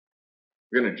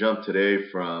We're going to jump today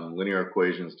from linear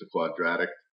equations to quadratic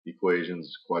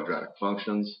equations, quadratic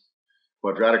functions.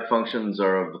 Quadratic functions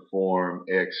are of the form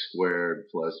ax squared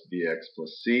plus bx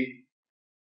plus c,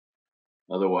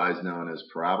 otherwise known as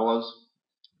parabolas.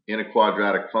 In a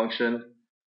quadratic function,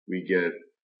 we get,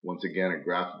 once again, a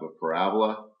graph of a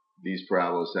parabola. These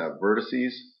parabolas have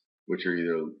vertices, which are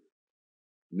either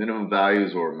minimum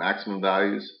values or maximum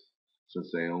values,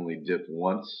 since they only dip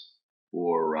once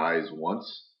or rise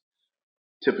once.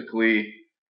 Typically,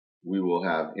 we will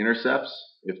have intercepts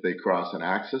if they cross an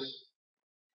axis,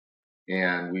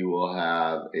 and we will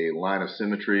have a line of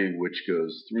symmetry which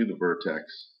goes through the vertex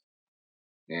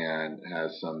and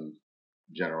has some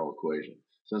general equation.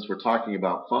 Since we're talking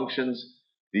about functions,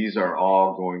 these are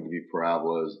all going to be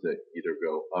parabolas that either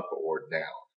go up or down.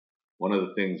 One of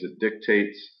the things that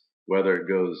dictates whether it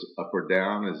goes up or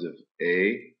down is if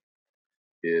A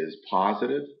is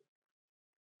positive,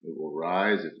 it will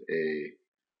rise. If A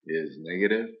is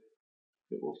negative,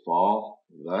 it will fall.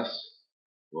 Thus,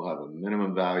 we'll have a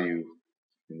minimum value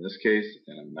in this case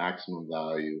and a maximum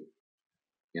value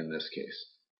in this case.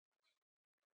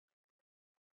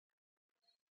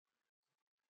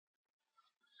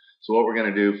 So what we're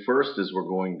going to do first is we're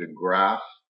going to graph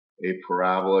a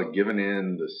parabola given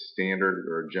in the standard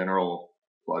or general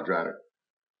quadratic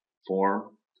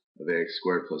form of ax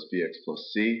squared plus bx plus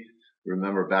c.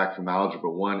 Remember back from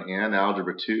Algebra 1 and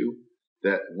Algebra 2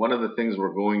 that one of the things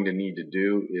we're going to need to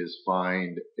do is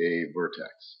find a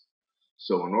vertex.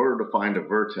 So in order to find a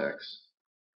vertex,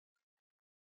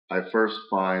 I first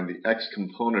find the x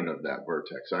component of that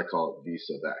vertex. I call it v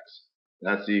sub x.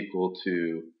 That's equal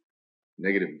to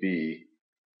negative b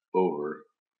over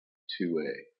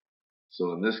 2a.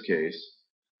 So in this case,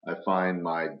 I find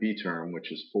my b term,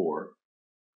 which is 4.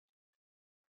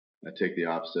 I take the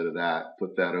opposite of that,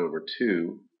 put that over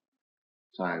 2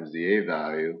 times the a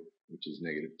value, which is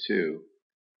negative 2,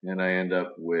 and I end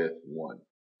up with 1.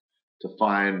 To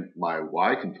find my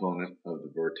y component of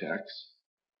the vertex,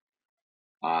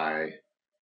 I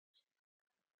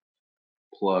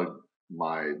plug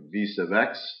my v sub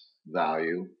x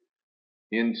value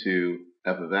into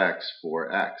f of x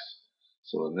for x.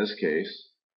 So in this case,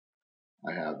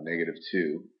 I have negative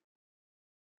 2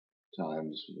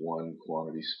 times 1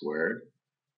 quantity squared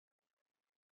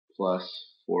plus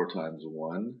 4 times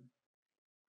 1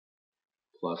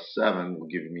 plus 7 will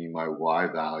give me my y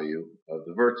value of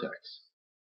the vertex.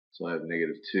 So I have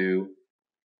negative 2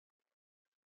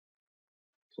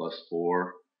 plus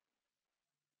 4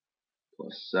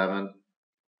 plus 7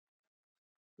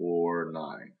 or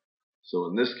 9. So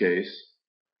in this case,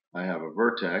 I have a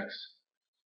vertex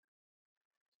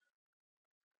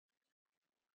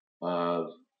of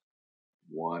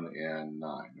 1 and 9.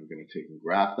 I'm going to take and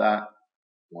graph that.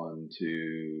 1,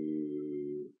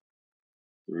 2,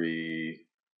 3,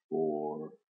 4,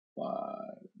 5,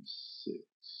 6,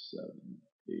 7,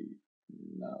 8,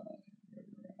 9, right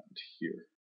around here.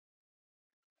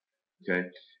 Okay,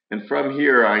 and from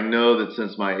here I know that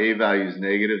since my a value is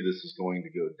negative, this is going to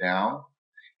go down.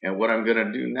 And what I'm going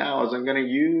to do now is I'm going to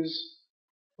use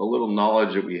a little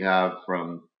knowledge that we have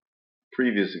from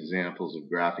previous examples of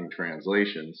graphing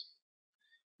translations.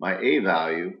 My a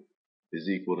value is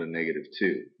equal to negative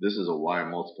 2. This is a y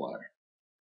multiplier.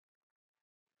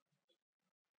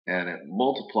 And it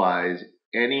multiplies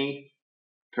any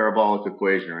parabolic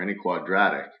equation or any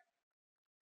quadratic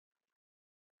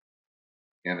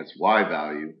and its y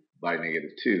value by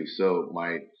negative 2. So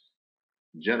my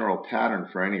general pattern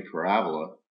for any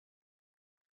parabola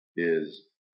is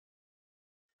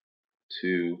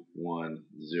 2, 1,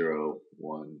 0,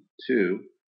 1, 2,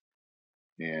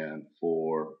 and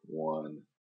 4, 1,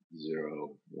 0,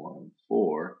 1,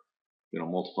 4. I'm going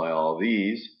to multiply all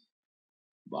these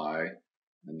by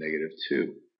a negative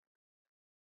 2.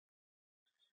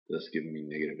 Thus giving me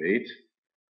negative 8,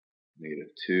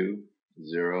 negative 2,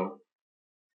 0,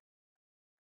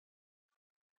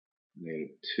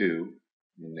 negative 2,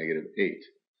 and negative 8.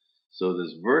 So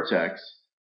this vertex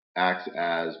acts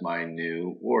as my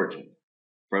new origin.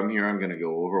 From here I'm going to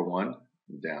go over 1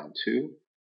 and down 2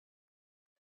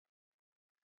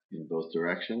 in both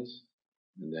directions,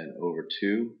 and then over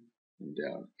 2 and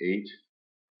down 8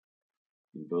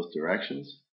 in both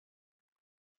directions,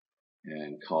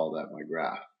 and call that my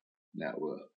graph. That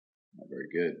will not very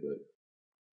good, but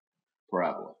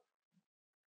parabola.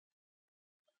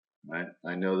 Right?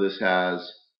 I know this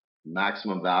has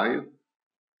maximum value,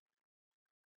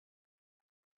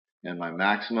 and my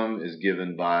maximum is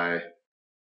given by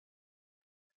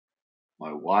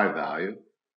my y value,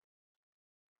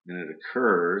 and it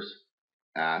occurs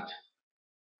at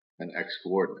an x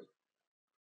coordinate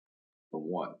of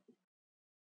 1.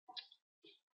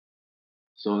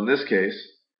 So in this case,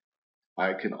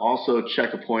 I can also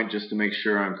check a point just to make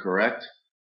sure I'm correct.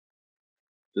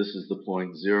 This is the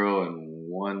point 0 and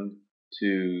 1,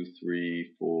 2,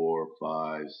 3, 4,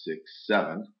 5, 6,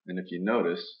 7. And if you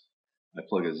notice, I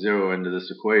plug a 0 into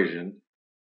this equation.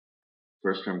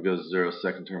 First term goes to 0,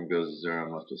 second term goes to 0,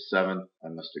 I'm left with 7. I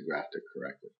must have graphed it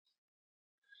correctly.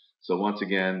 So once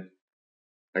again,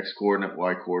 x coordinate,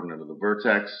 y coordinate of the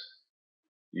vertex,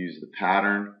 use the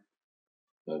pattern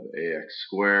of ax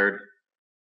squared,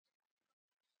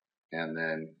 and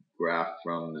then graph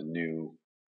from the new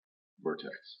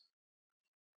vertex.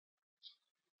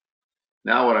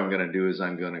 Now what I'm going to do is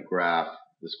I'm going to graph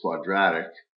this quadratic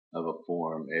of a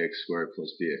form ax squared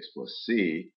plus bx plus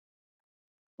c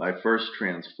by first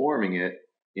transforming it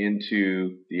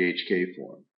into the HK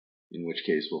form, in which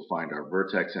case we'll find our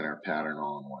vertex and our pattern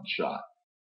all in one shot.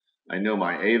 I know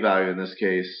my a value in this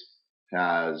case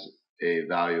has a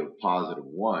value of positive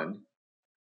 1,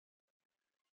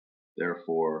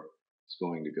 therefore it's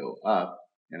going to go up,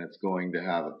 and it's going to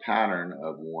have a pattern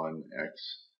of 1x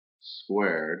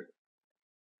squared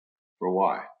for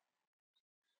y.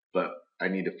 But I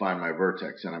need to find my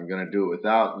vertex, and I'm going to do it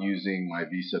without using my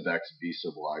v sub x, v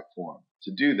sub y form.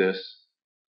 To do this,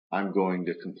 I'm going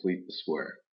to complete the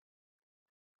square.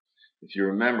 If you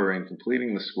remember, in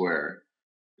completing the square,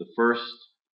 the first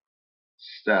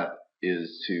step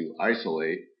is to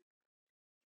isolate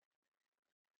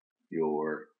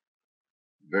your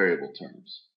variable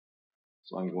terms.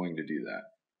 So I'm going to do that.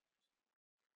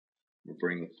 We'll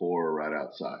bring the 4 right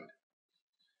outside.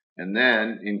 And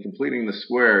then, in completing the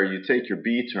square, you take your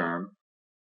b term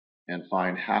and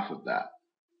find half of that.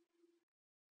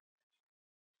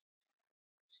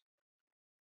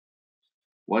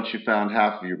 Once you found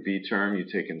half of your b term, you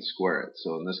take and square it.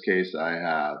 So in this case, I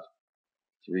have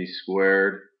 3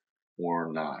 squared,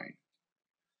 or 9.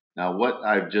 Now what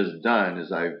I've just done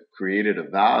is I've created a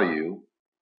value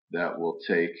that will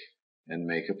take and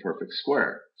make a perfect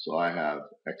square. So I have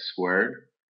x squared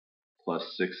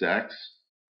plus 6x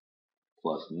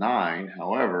plus 9.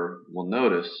 However, we'll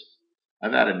notice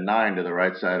I've added 9 to the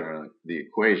right side of the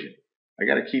equation. I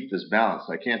got to keep this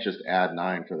balanced. I can't just add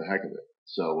 9 for the heck of it.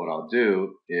 So what I'll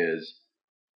do is,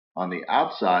 on the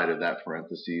outside of that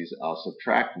parentheses, I'll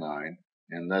subtract 9,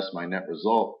 and thus my net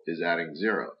result is adding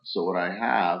 0. So what I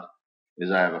have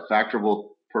is I have a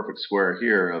factorable perfect square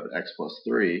here of x plus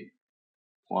 3,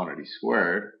 quantity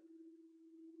squared,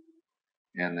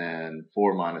 and then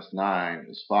 4 minus 9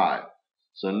 is 5.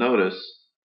 So notice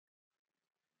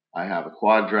I have a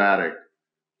quadratic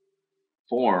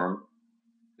form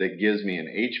that gives me an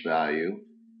h value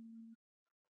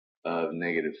of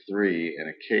 -3 and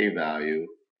a k value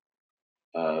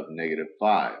of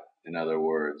 -5. In other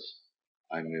words,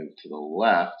 I move to the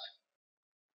left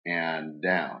and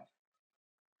down.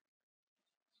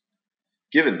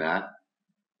 Given that,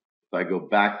 if I go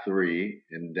back 3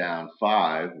 and down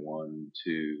 5, 1,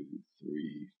 2,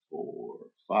 3,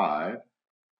 4, 5,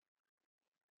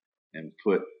 and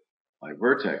put my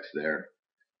vertex there,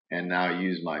 and now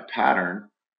use my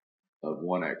pattern of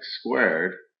 1x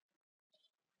squared,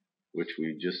 which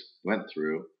we just went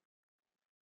through,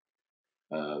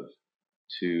 of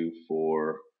 2,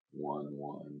 4, 1,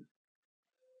 1,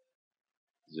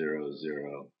 0,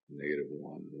 0,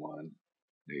 -1, 1,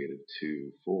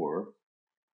 -2, 4,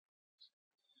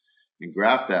 and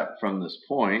graph that from this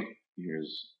point.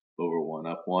 Here's over 1,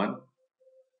 up 1,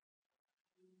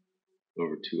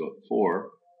 over 2, up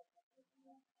 4.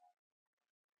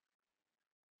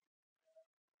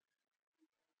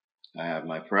 I have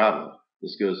my parabola.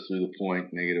 This goes through the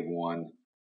point -1,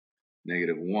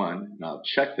 -1. Now I'll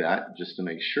check that just to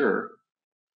make sure.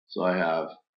 So I have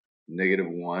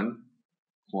 -1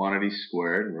 quantity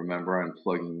squared. Remember, I'm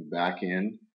plugging back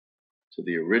in to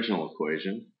the original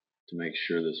equation to make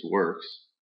sure this works,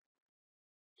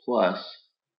 plus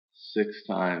 6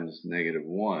 times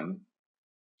 -1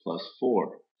 plus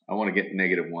 4. I want to get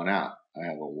 -1 out. I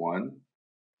have a 1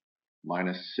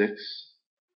 minus 6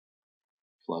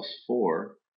 plus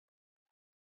 4,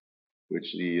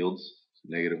 which yields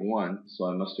 -1, so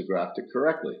I must have graphed it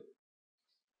correctly.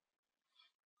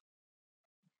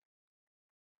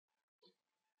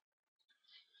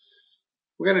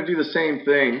 We're going to do the same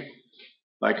thing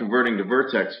by converting to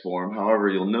vertex form. However,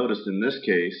 you'll notice in this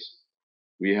case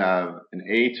we have an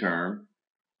a term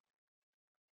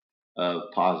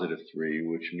of +3,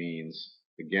 which means,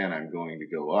 again, I'm going to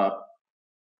go up,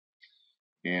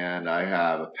 and I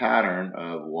have a pattern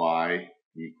of y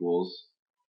equals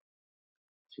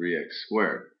 3x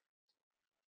squared.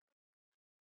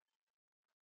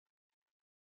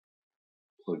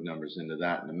 Plug numbers into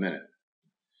that in a minute.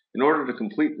 In order to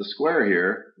complete the square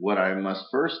here, what I must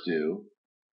first do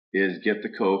is get the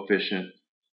coefficient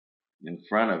in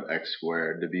front of x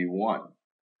squared to be 1.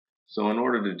 So in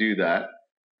order to do that,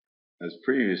 as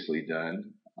previously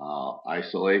done, I'll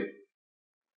isolate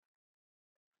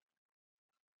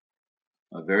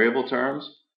my variable terms,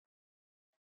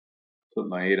 put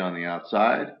my 8 on the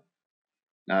outside.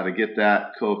 Now to get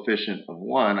that coefficient of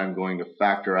 1, I'm going to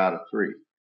factor out a 3.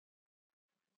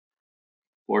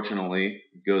 Fortunately,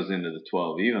 it goes into the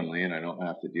 12 evenly and I don't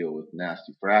have to deal with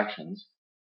nasty fractions.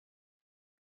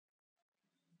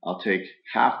 I'll take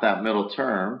half that middle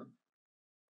term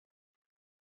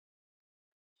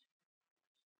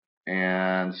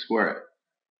and square it,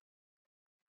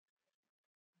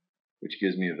 which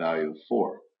gives me a value of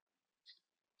 4.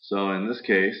 So in this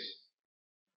case,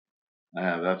 I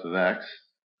have f of x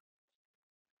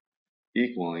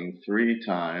equaling 3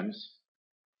 times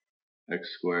x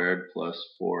squared plus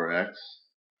 4x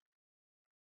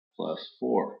plus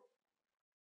 4.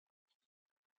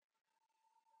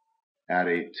 Add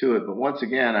 8 to it, but once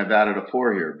again I've added a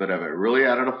 4 here. But have I really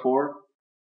added a 4?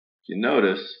 If you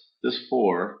notice, this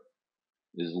 4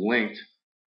 is linked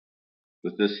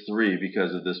with this 3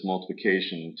 because of this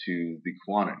multiplication to the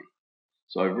quantity.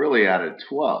 So I've really added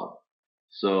 12.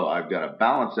 So I've got to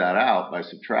balance that out by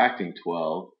subtracting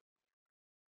 12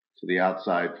 to the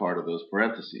outside part of those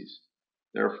parentheses.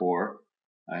 Therefore,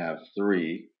 I have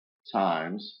 3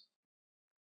 times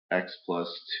x plus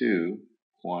 2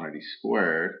 quantity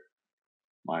squared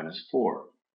minus 4.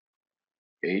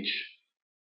 H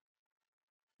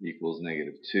equals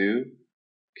negative 2.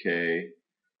 K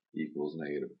equals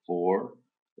negative 4.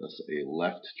 Thus a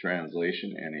left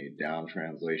translation and a down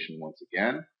translation once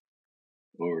again.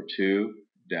 Over 2,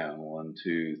 down 1,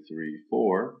 2, 3,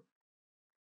 4.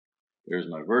 There's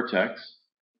my vertex.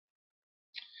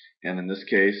 And in this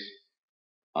case,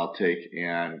 I'll take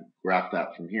and graph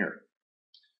that from here.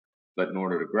 But in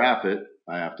order to graph it,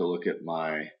 I have to look at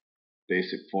my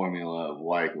basic formula of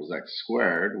y equals x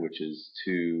squared, which is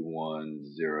 2, 1,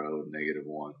 0, negative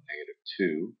 1, negative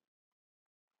 2,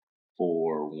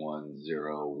 4, 1,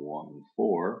 0, 1,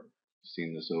 4. I've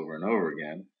seen this over and over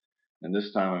again. And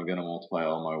this time I'm going to multiply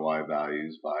all my y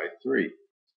values by 3.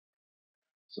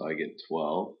 So I get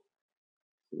 12,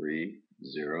 3,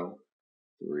 0,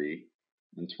 3,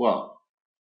 and 12.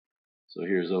 So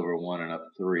here's over 1 and up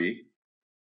 3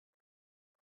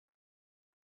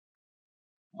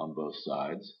 on both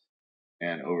sides,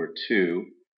 and over 2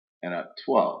 and up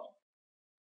 12.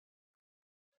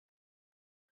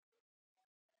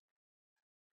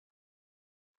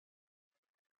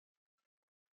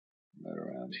 Right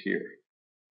around here.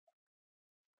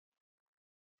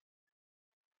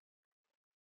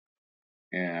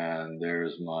 And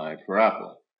there's my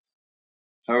parabola.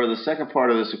 However, the second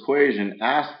part of this equation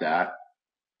asks that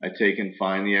I take and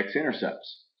find the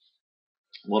x-intercepts.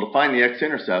 Well, to find the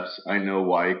x-intercepts, I know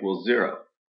y equals 0.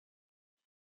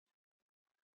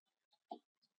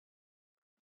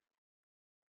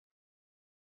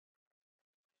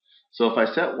 So if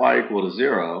I set y equal to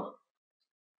 0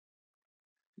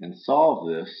 and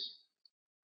solve this,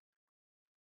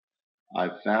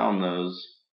 I've found those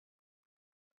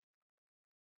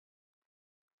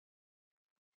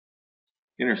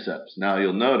intercepts. Now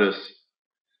you'll notice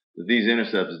that these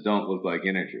intercepts don't look like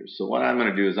integers. So what I'm going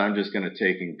to do is I'm just going to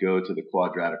take and go to the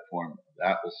quadratic formula.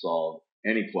 That will solve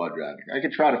any quadratic. I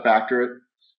could try to factor it,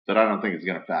 but I don't think it's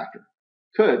going to factor.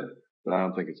 Could, but I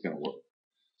don't think it's going to work.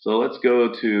 So let's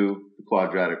go to the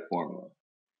quadratic formula.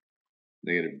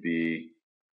 Negative b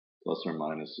plus or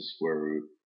minus the square root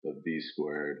of b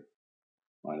squared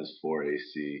minus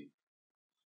 4ac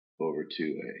over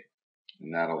 2a.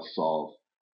 And that'll solve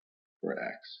for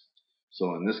x.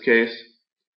 So in this case,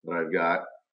 what I've got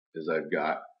is I've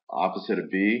got opposite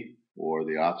of b, or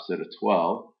the opposite of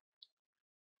 12,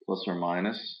 plus or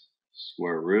minus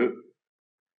square root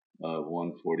of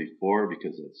 144,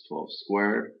 because that's 12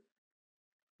 squared,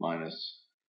 minus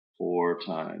 4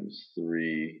 times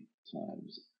 3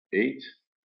 times 8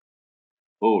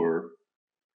 over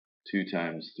 2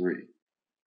 times 3.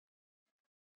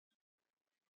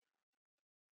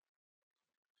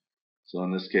 So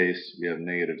in this case, we have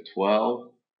negative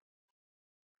 12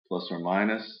 plus or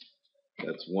minus,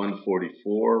 that's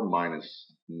 144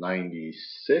 minus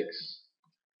 96,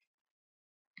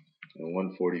 and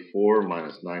 144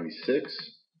 minus 96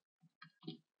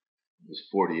 is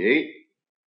 48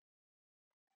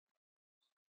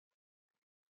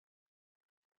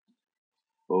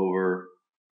 over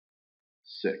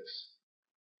 6.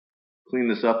 Clean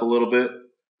this up a little bit,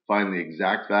 find the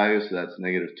exact value, so that's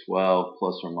negative 12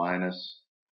 plus or minus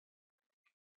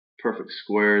perfect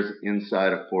squares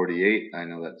inside of 48. I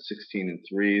know that's 16 and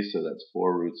 3, so that's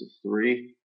 4 roots of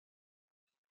 3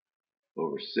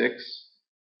 over 6.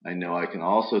 I know I can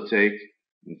also take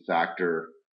and factor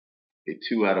a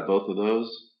 2 out of both of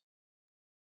those.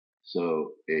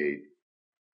 So a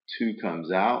 2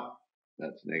 comes out,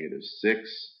 that's negative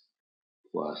 6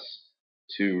 plus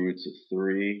 2 roots of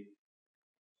 3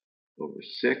 over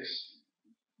 6,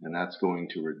 and that's going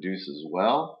to reduce as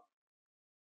well.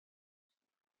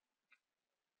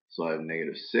 So I have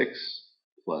negative 6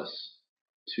 plus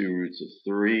 2 roots of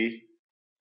 3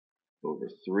 over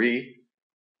 3,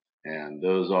 and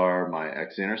those are my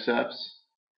x-intercepts.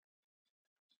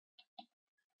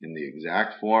 In the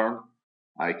exact form,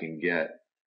 I can get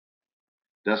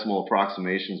decimal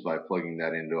approximations by plugging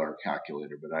that into our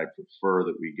calculator, but I prefer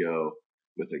that we go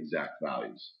with exact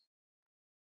values.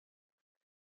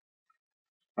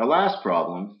 Our last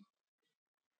problem,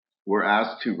 we're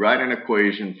asked to write an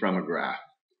equation from a graph,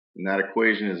 and that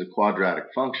equation is a quadratic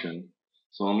function,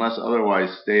 so unless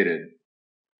otherwise stated,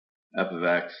 f of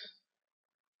x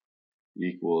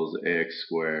equals ax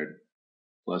squared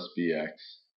plus bx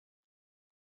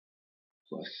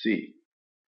plus c.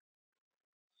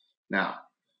 Now,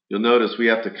 you'll notice we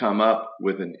have to come up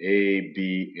with an a,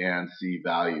 b, and c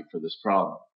value for this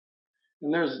problem.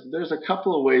 And there's a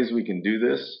couple of ways we can do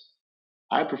this.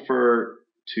 I prefer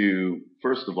to,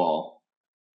 first of all,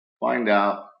 find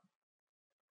out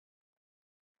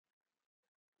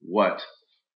what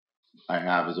I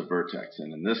have as a vertex,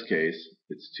 and in this case,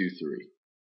 it's 2, 3.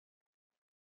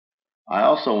 I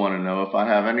also want to know if I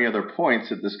have any other points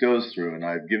that this goes through, and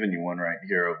I've given you one right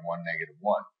here of 1, negative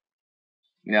 1.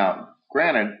 Now,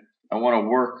 granted, I want to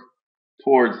work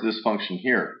towards this function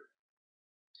here.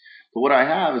 But what I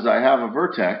have is I have a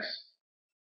vertex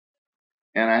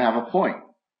and I have a point.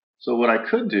 So what I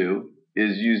could do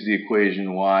is use the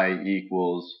equation y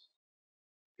equals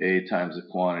a times the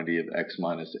quantity of x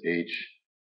minus h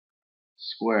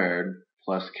squared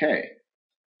plus k.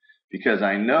 Because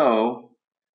I know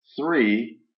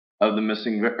 2 of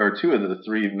the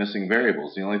 3 missing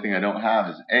variables. The only thing I don't have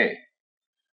is a.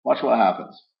 Watch what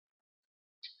happens.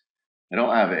 I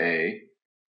don't have a.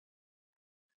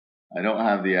 I don't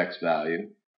have the x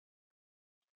value.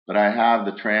 But I have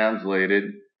the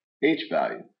translated h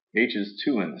value. H is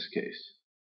 2 in this case.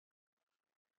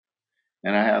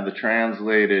 And I have the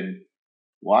translated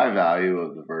y value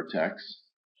of the vertex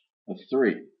of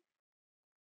 3.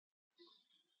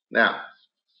 Now,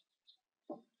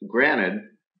 granted,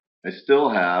 I still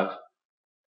have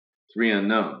 3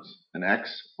 unknowns, an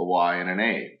x, a y, and an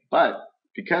a. But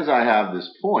because I have this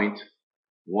point,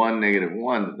 1, negative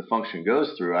 1, that the function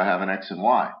goes through, I have an x and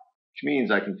y, which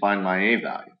means I can find my a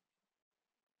value.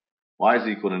 Y is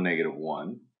equal to negative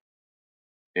 1.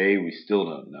 A we still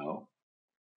don't know.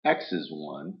 X is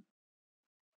 1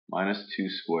 minus 2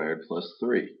 squared plus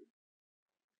 3.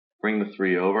 Bring the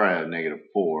 3 over, I have negative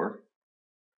 4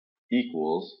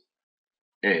 equals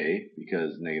a,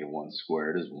 because negative 1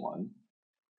 squared is 1.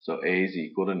 So a is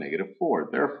equal to negative 4.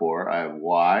 Therefore, I have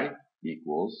y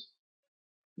equals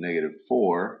negative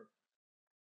 4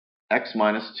 x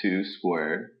minus 2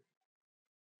 squared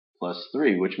plus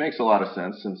 3, which makes a lot of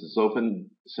sense since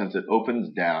it opens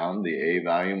down, the a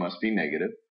value must be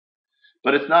negative.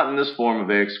 But it's not in this form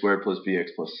of ax squared plus bx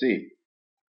plus c.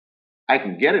 I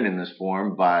can get it in this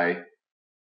form by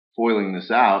foiling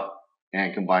this out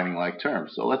and combining like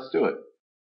terms. So let's do it.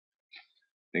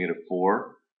 Negative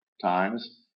 4 times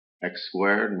x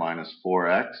squared minus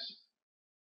 4x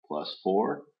plus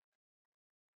 4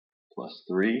 plus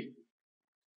 3,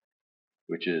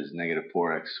 which is negative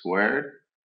 4x squared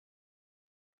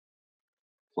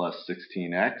plus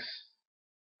 16x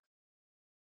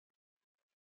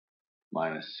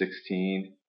minus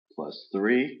 16 plus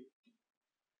 3,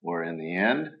 or in the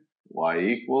end, y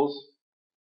equals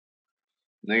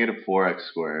negative 4x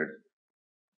squared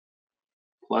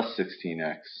plus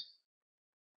 16x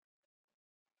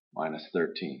minus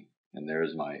 13. And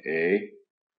there's my a,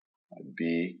 my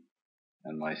b,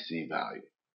 and my c value.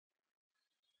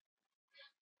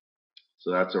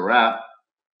 So that's a wrap.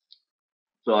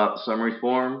 Fill out the summary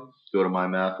form, go to my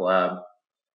math lab,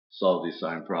 solve the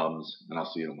assigned problems, and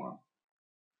I'll see you tomorrow.